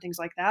drama and things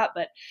like that.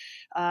 But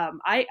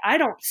I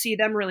don't see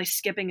them really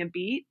skipping a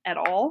beat at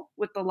all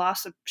with the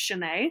loss of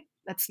Shanae.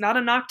 That's not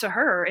a knock to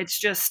her. It's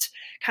just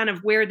kind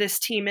of where this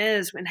team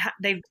is when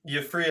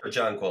you free up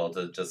Jonquel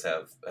to just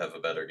have a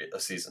better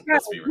season.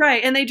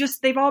 Right. And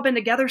they've all been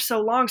together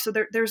so long. So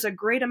there's a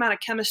great amount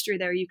of chemistry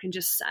there. You can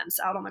just sense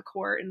out on the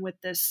court and with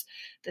this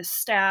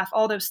staff,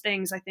 all those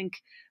things. I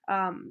think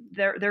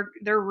they're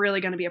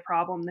really going to be a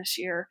problem this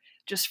year,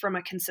 just from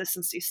a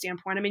consistency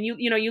standpoint. I mean,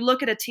 you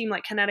look at a team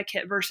like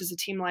Connecticut versus a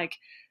team like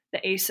the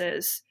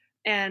Aces,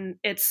 and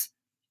it's,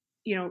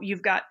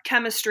 you've got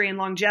chemistry and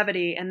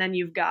longevity, and then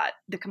you've got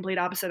the complete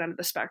opposite end of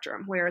the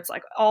spectrum where it's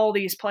all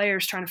these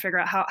players trying to figure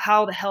out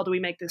how the hell do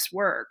we make this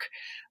work.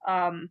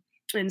 And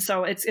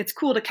so it's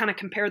cool to kind of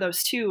compare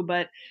those two,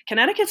 but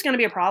Connecticut's going to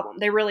be a problem.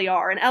 They really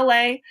are. And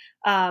LA,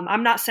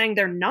 I'm not saying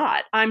they're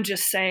not. I'm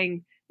just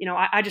saying,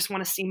 I just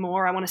want to see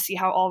more. I want to see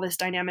how all this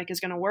dynamic is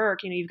going to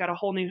work. You've got a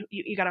whole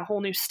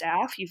new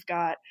staff. You've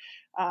got,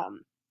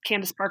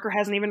 Candace Parker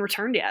hasn't even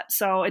returned yet.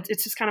 So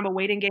it's just kind of a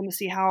waiting game to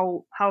see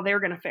how they're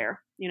going to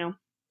fare,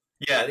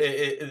 Yeah,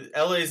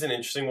 LA is an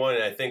interesting one.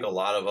 And I think a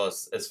lot of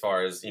us, as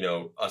far as,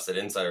 us at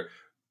Insider,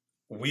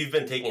 we've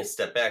been taking a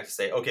step back to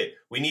say, okay,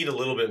 we need a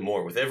little bit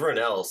more. With everyone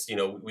else,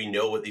 we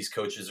know what these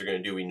coaches are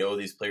going to do. We know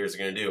these players are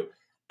going to do.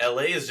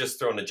 LA is just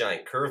throwing a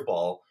giant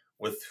curveball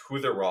with who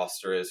their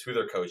roster is, who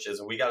their coach is,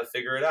 and we got to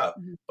figure it out.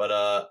 Mm-hmm.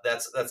 But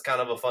that's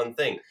kind of a fun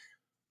thing.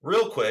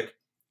 Real quick,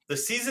 the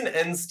season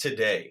ends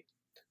today.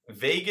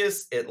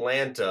 Vegas,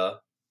 Atlanta,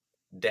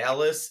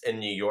 Dallas, and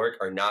New York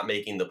are not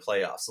making the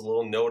playoffs. A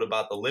little note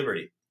about the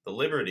Liberty. The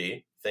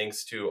Liberty,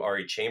 thanks to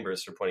Ari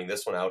Chambers for pointing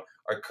this one out,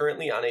 are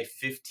currently on a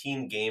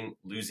 15-game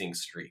losing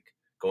streak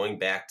going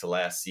back to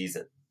last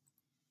season.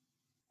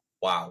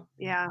 Wow.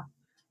 Yeah.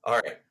 All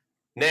right.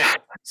 Now,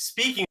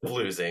 speaking of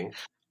losing,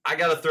 I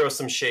got to throw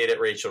some shade at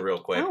Rachel real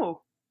quick.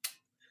 Oh.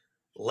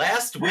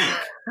 Last week,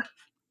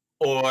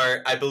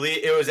 or I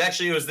believe it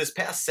was this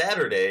past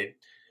Saturday,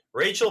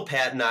 Rachel,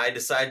 Pat, and I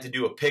decided to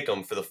do a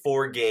pick'em for the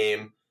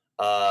four-game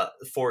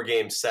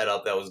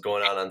setup that was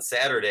going on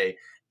Saturday.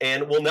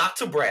 And, well, not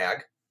to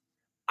brag,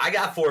 I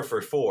got 4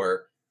 for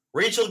 4.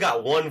 Rachel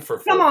got 1 for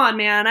 4. Come on,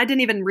 man. I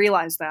didn't even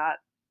realize that.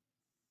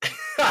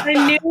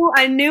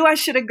 I knew I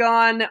should have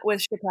gone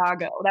with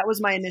Chicago. That was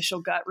my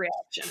initial gut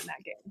reaction in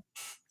that game.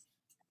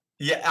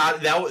 Yeah,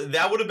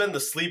 that would have been the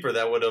sleeper.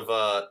 That would have.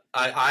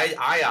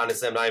 I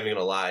honestly, I'm not even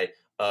gonna lie.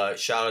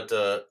 Shout out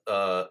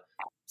to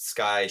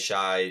Sky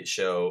Shy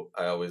Show.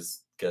 I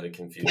always get it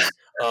confused.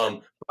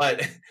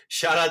 But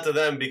shout out to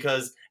them,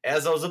 because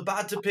as I was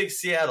about to pick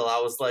Seattle, I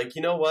was like,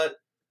 you know what?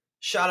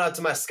 Shout out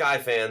to my Sky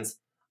fans.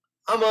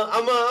 I'm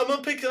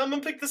gonna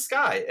pick the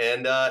Sky,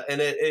 and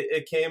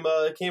it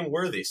came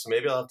worthy. So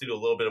maybe I'll have to do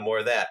a little bit more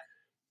of that.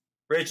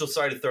 Rachel,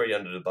 sorry to throw you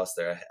under the bus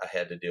there. I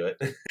had to do it.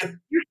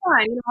 You're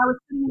fine. I was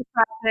sitting in the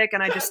traffic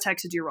and I just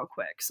texted you real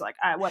quick. So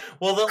what?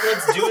 Well,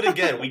 let's do it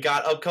again. We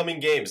got upcoming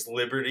games: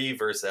 Liberty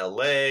versus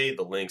LA,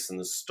 the Lynx and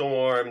the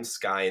Storm,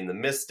 Sky and the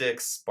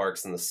Mystics,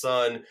 Sparks and the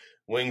Sun,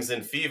 Wings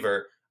and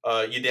Fever.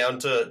 You down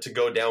to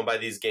go down by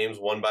these games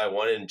one by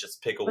one and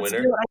just pick a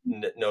winner?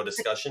 No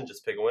discussion,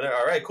 just pick a winner.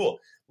 All right, cool.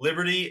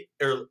 Liberty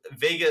or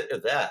Vegas or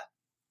that.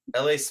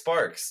 LA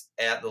Sparks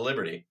at the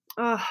Liberty.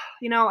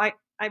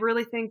 I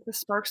really think the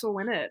Sparks will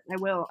win it. I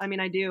will. I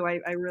mean, I do. I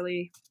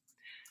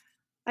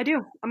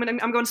do.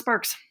 I'm going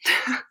Sparks.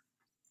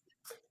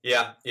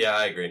 Yeah,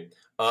 I agree.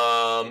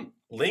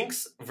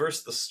 Lynx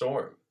versus the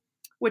Storm,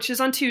 which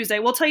is on Tuesday.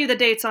 We'll tell you the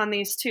dates on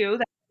these two.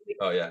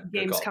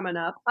 Games coming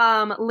up.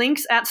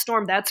 Lynx at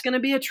Storm. That's going to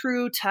be a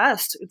true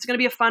test. It's going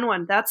to be a fun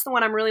one. That's the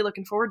one I'm really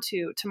looking forward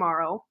to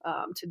tomorrow,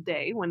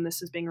 today when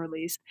this is being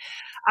released.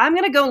 I'm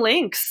going to go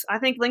Lynx. I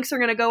think Lynx are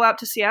going to go out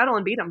to Seattle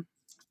and beat them.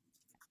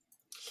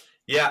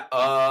 Yeah,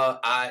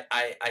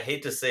 I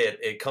hate to say it.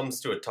 It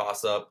comes to a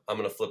toss-up. I'm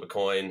going to flip a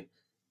coin.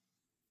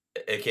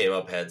 It came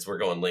up heads. We're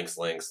going Lynx.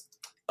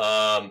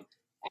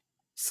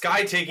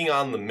 Sky taking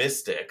on the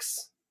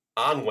Mystics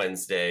on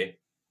Wednesday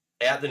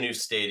at the new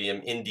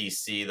stadium in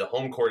D.C. The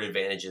home court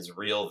advantage is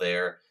real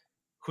there.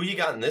 Who you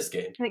got in this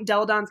game? I think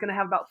Deladon's going to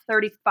have about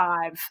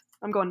 35.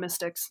 I'm going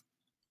Mystics.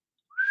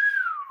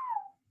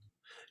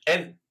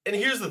 And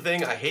here's the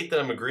thing. I hate that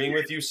I'm agreeing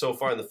with you so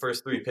far in the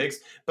first 3 picks,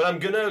 but I'm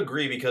going to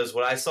agree because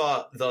what I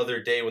saw the other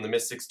day when the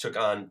Mystics took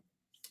on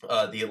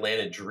the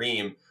Atlanta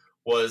Dream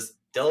was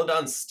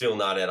Deladon's still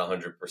not at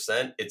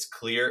 100%. It's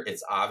clear.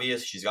 It's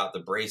obvious. She's got the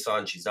brace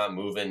on. She's not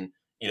moving,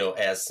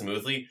 as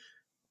smoothly.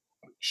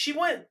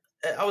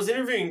 I was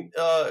interviewing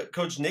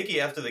Coach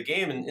Nikki after the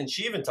game, and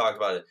she even talked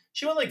about it.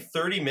 She went like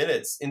 30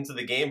 minutes into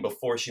the game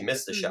before she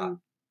missed a shot.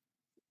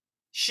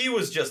 She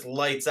was just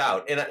lights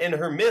out. And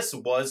her miss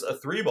was a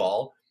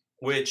 3-ball,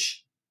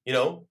 which,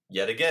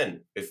 yet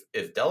again, if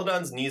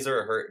Deladon's knees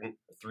are hurting,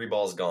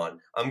 3-ball's gone.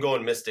 I'm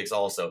going Mystics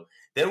also.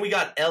 Then we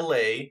got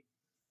LA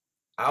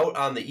out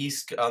on the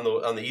East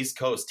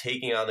Coast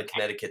taking on the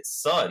Connecticut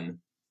Sun.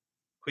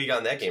 Who you got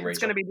in that game, Rachel? It's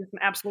going to be just an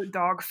absolute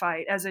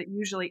dogfight, as it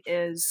usually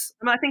is.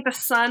 I think the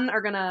Sun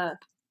are gonna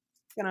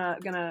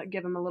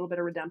give them a little bit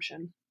of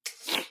redemption.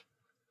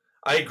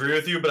 I agree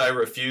with you, but I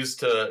refuse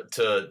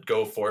to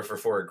go 4 for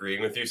 4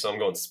 agreeing with you, so I'm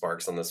going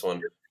Sparks on this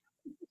one.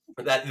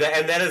 That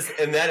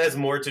has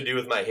more to do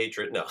with my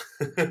hatred. No,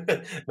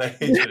 my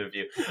hatred of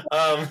you.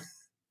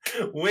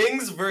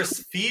 Wings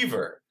versus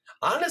Fever.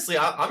 Honestly,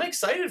 I'm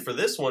excited for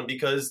this one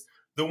because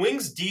the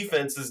Wings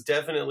defense has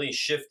definitely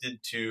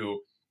shifted to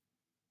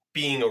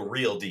being a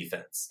real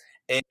defense.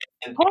 And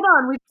hold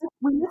on,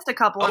 we missed a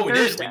couple. Oh, we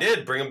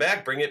did. Bring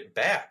it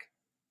back.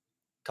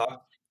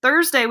 Talk.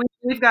 Thursday,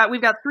 we've got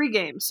 3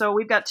 games, so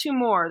we've got 2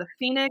 more. The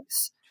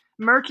Phoenix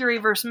Mercury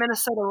versus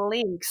Minnesota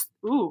Lynx.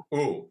 Ooh,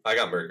 I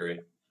got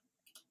Mercury.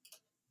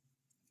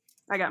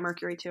 I got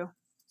Mercury too.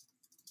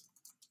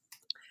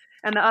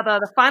 And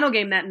the final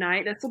game that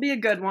night, this will be a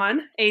good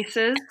one.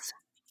 Aces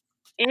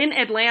in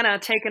Atlanta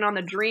taking on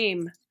the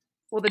Dream.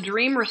 Will the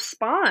Dream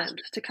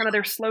respond to kind of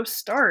their slow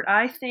start?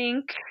 I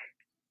think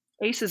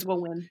Aces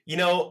will win.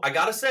 I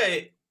gotta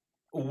say,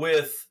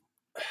 it's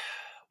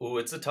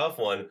a tough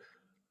one.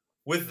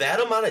 With that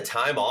amount of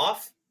time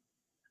off,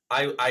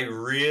 I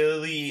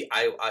really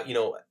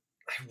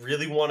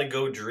want to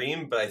go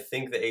Dream, but I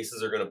think the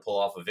Aces are going to pull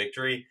off a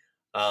victory.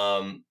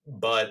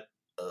 But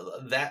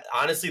that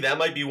honestly, that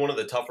might be one of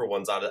the tougher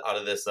ones out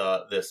of this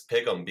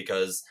pick'em,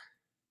 because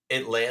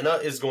Atlanta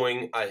is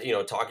going.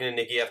 Talking to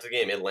Nikki after the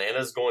game,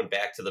 Atlanta's going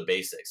back to the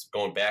basics,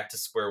 going back to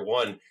square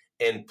one,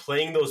 and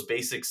playing those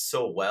basics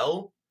so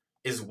well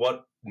is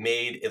what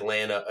made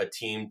Atlanta a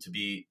team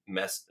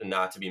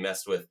not to be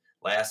messed with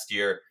last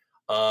year.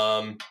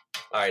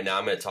 All right, now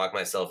I'm going to talk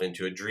myself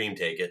into a dream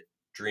take it.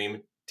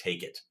 Dream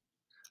take it.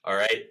 All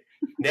right.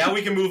 Now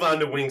we can move on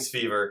to Wings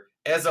Fever.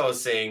 As I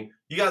was saying,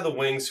 you got the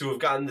Wings who have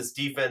gotten this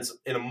defense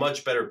in a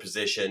much better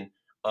position.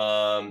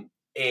 And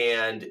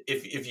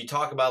if you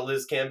talk about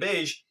Liz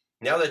Cambage,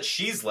 now that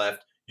she's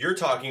left, you're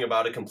talking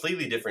about a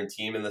completely different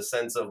team in the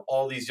sense of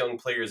all these young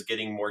players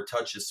getting more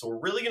touches. So we're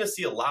really going to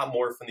see a lot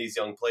more from these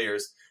young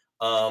players.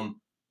 Who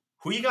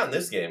you got in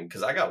this game?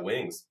 Because I got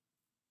Wings.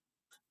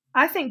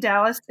 I think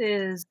Dallas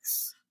is.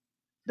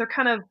 They're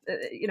kind of,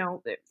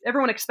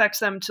 everyone expects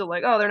them to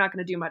they're not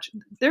going to do much.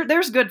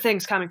 There's good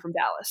things coming from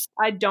Dallas.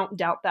 I don't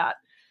doubt that.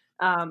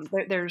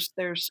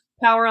 There's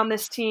power on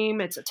this team.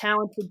 It's a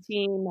talented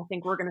team. I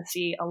think we're going to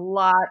see a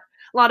lot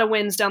of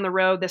wins down the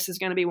road. This is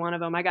going to be one of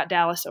them. I got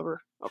Dallas over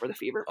the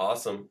Fever.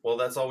 Awesome. Well,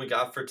 that's all we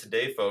got for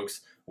today,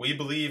 folks. We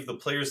believe the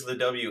players of the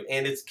W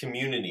and its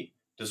community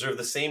deserve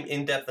the same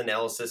in-depth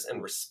analysis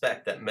and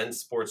respect that men's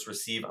sports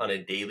receive on a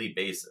daily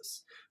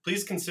basis.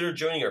 Please consider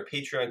joining our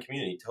Patreon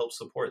community to help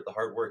support the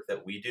hard work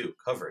that we do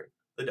covering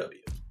the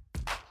W.